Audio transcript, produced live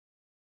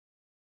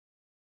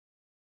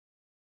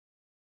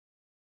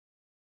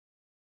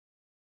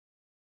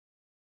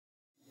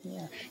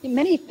Yeah.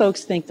 Many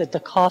folks think that the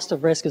cost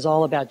of risk is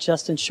all about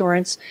just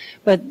insurance,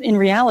 but in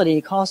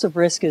reality, cost of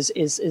risk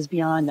is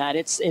beyond that.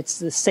 It's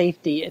the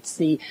safety, it's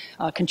the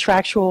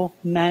contractual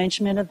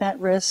management of that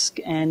risk,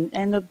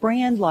 and the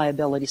brand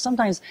liability.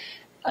 Sometimes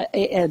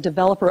a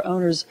developer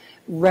owner's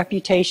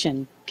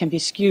reputation can be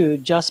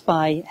skewed just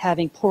by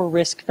having poor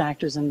risk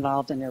factors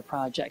involved in their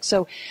project.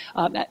 So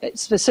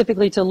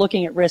specifically to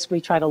looking at risk, we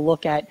try to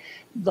look at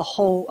the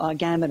whole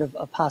gamut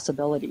of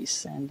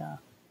possibilities. And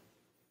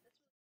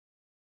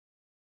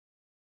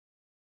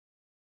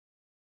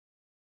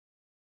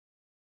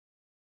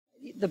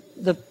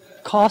the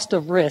cost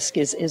of risk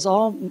is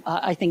all,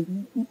 I think,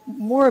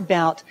 more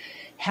about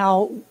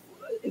how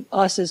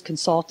us as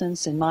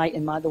consultants in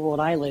the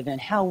world I live in,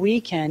 how we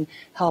can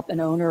help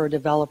an owner or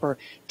developer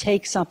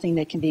take something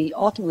that can be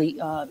ultimately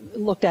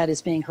looked at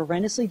as being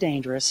horrendously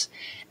dangerous,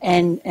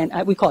 and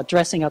we call it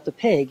dressing up the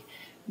pig,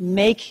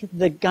 make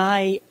the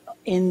guy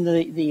in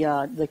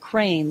the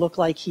crane look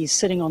like he's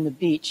sitting on the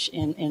beach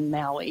in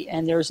Maui,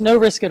 and there's no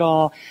risk at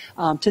all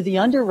to the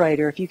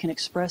underwriter if you can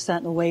express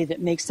that in a way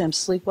that makes them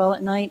sleep well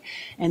at night,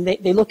 and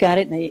they look at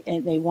it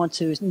and they want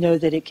to know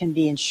that it can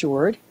be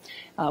insured.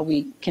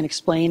 We can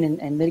explain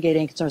and mitigate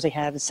any concerns they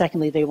have. And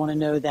secondly, they want to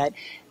know that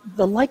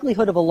the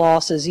likelihood of a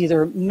loss is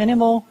either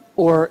minimal,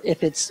 or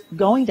if it's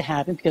going to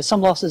happen, because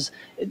some losses,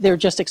 they're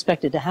just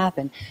expected to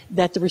happen,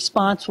 that the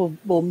response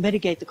will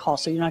mitigate the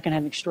cost, so you're not going to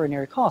have an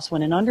extraordinary cost.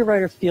 When an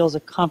underwriter feels a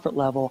comfort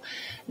level,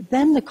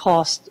 then the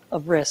cost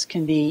of risk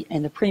can be,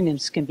 and the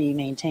premiums can be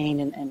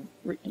maintained and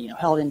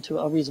held into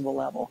a reasonable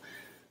level.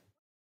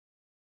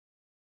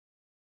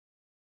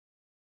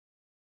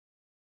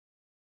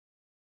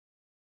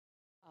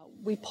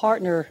 We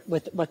partner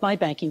with my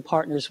banking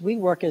partners. We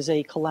work as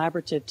a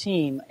collaborative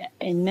team.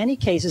 In many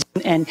cases,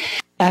 and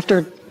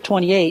after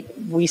 28,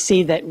 we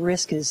see that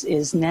risk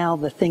is now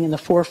the thing in the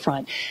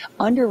forefront.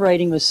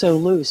 Underwriting was so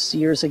loose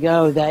years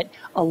ago that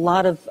a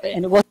lot of,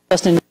 and it wasn't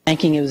just in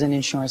banking, it was in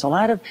insurance, a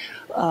lot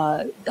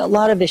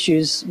of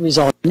issues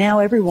result. Now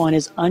everyone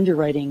is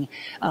underwriting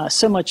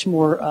so much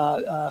more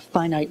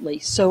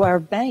finitely. So our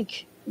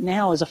bank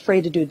now is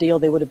afraid to do a deal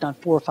they would have done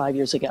 4 or 5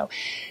 years ago.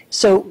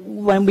 So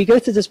when we go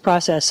through this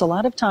process, a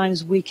lot of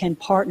times we can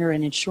partner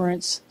an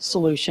insurance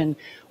solution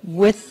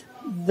with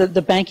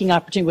the banking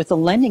opportunity, with the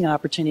lending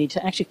opportunity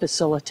to actually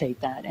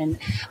facilitate that. And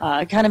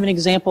kind of an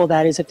example of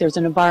that is if there's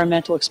an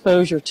environmental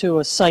exposure to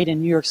a site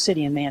in New York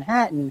City and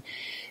Manhattan,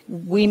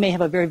 we may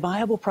have a very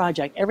viable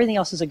project. Everything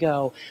else is a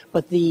go,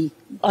 but the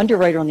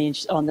underwriter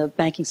on the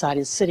banking side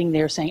is sitting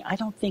there saying, I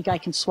don't think I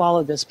can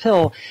swallow this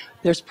pill.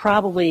 There's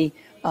probably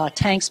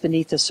tanks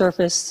beneath the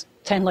surface,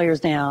 10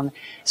 layers down.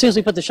 As soon as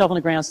we put the shovel in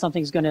the ground,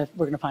 we're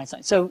going to find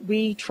something. So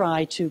we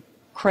try to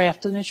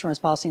craft an insurance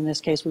policy. In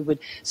this case, we would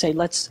say,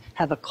 let's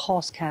have a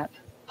cost cap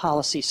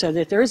policy so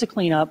that if there is a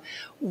cleanup,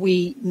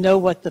 we know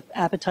what the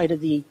appetite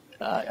of the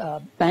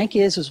bank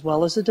is, as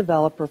well as the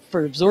developer,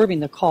 for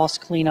absorbing the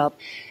cost cleanup.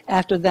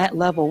 After that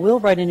level, we'll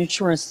write an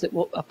insurance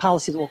a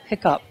policy that will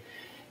pick up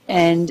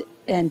and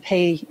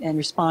pay and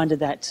respond to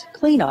that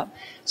cleanup.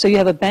 So you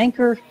have a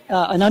banker,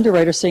 an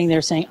underwriter sitting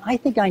there saying, I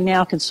think I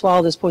now can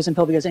swallow this poison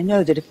pill because I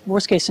know that if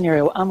worst case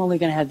scenario, I'm only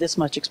going to have this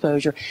much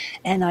exposure,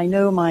 and I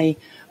know my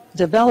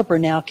developer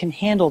now can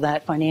handle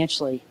that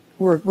financially.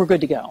 We're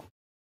good to go.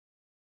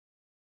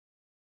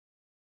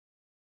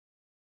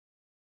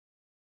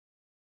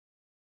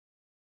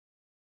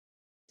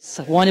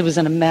 So one, it was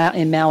in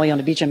Maui, on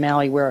the beach in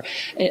Maui, where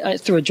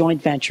through a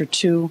joint venture,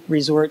 2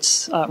 resort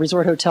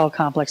hotel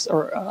complex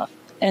or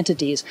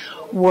entities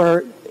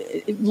were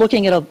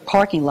looking at a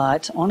parking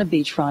lot on a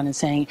beachfront and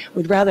saying,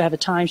 we'd rather have a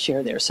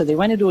timeshare there. So they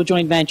went into a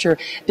joint venture.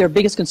 Their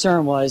biggest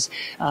concern was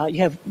you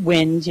have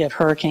wind, you have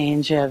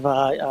hurricanes, you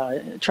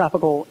have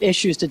tropical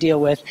issues to deal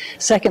with.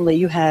 Secondly,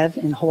 you have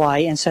in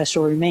Hawaii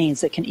ancestral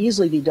remains that can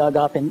easily be dug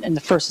up in the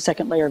first and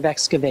second layer of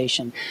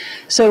excavation.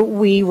 So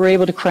we were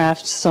able to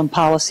craft some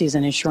policies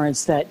and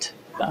insurance that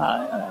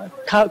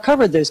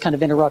covered those kind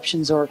of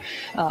interruptions or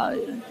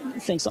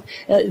things.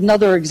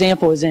 Another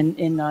example is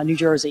in New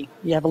Jersey.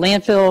 You have a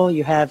landfill,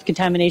 you have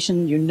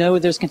contamination, you know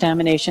there's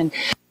contamination.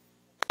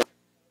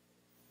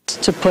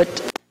 To put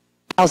a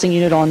housing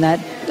unit on that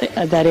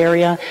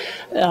area,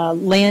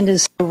 land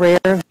is so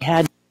rare,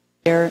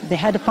 they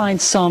had to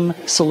find some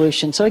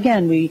solution. So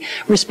again, we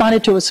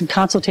responded to it with some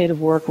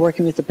consultative work,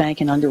 working with the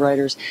bank and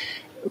underwriters,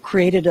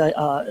 created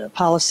a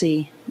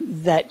policy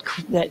that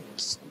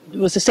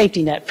was a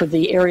safety net for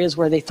the areas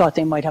where they thought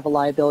they might have a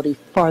liability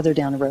farther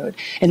down the road.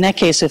 In that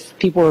case, if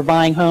people were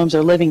buying homes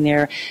or living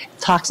there,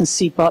 toxins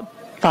seep up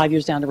 5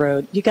 years down the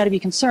road, you've got to be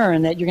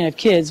concerned that you're going to have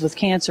kids with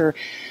cancer.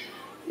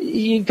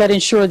 You've got to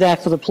ensure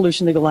that for the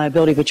pollution legal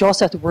liability, but you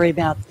also have to worry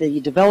about the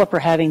developer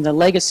having the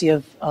legacy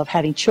of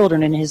having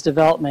children in his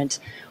development.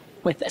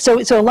 So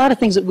a lot of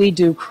things that we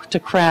do to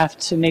craft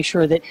to make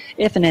sure that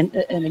if an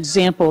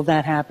example of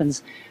that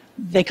happens,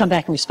 they come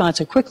back and respond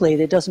so quickly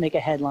that it doesn't make a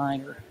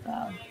headline or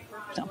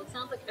so. Well, it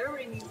sounds like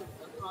everybody needs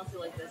a policy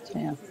like this. Do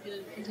you think this is going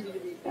to continue to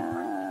be a big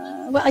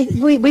part? Well,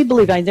 we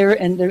believe there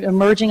and there are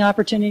emerging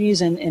opportunities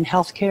in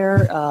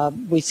healthcare.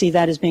 We see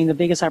that as being the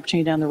biggest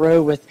opportunity down the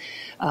road with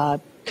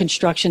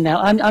construction.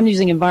 Now, I'm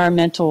using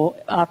environmental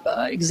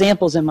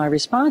examples in my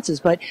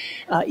responses, but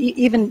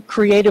even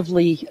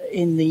creatively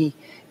in the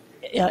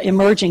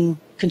emerging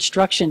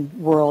construction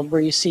world, where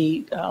you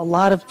see a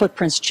lot of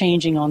footprints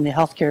changing on the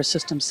healthcare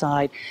system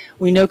side.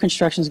 We know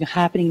construction is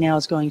happening now,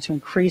 is going to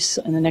increase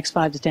in the next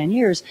 5 to 10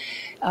 years.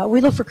 We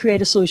look for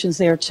creative solutions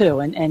there too,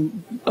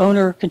 and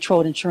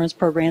owner-controlled insurance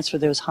programs for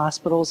those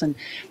hospitals and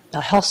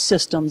health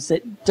systems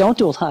that don't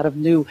do a lot of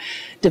new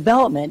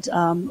development.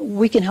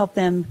 We can help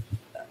them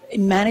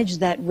manage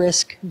that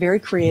risk very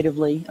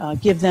creatively,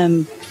 give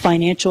them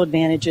financial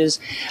advantages,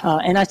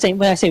 and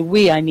when I say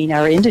we, I mean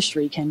our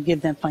industry can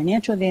give them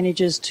financial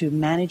advantages to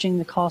managing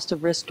the cost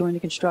of risk during the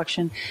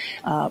construction,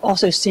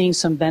 also seeing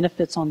some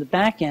benefits on the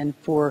back end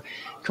for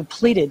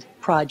completed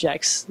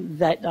projects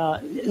that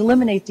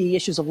eliminate the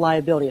issues of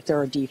liability if there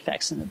are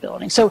defects in the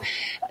building. So,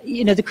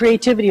 the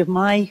creativity of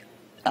my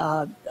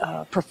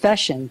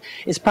profession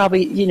is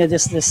probably,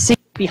 this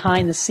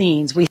behind the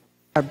scenes.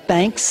 Our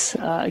banks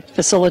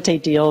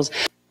facilitate deals.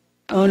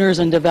 Owners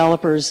and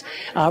developers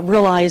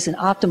realize and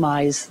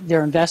optimize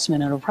their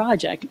investment in a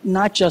project,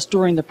 not just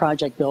during the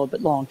project build,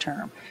 but long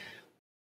term.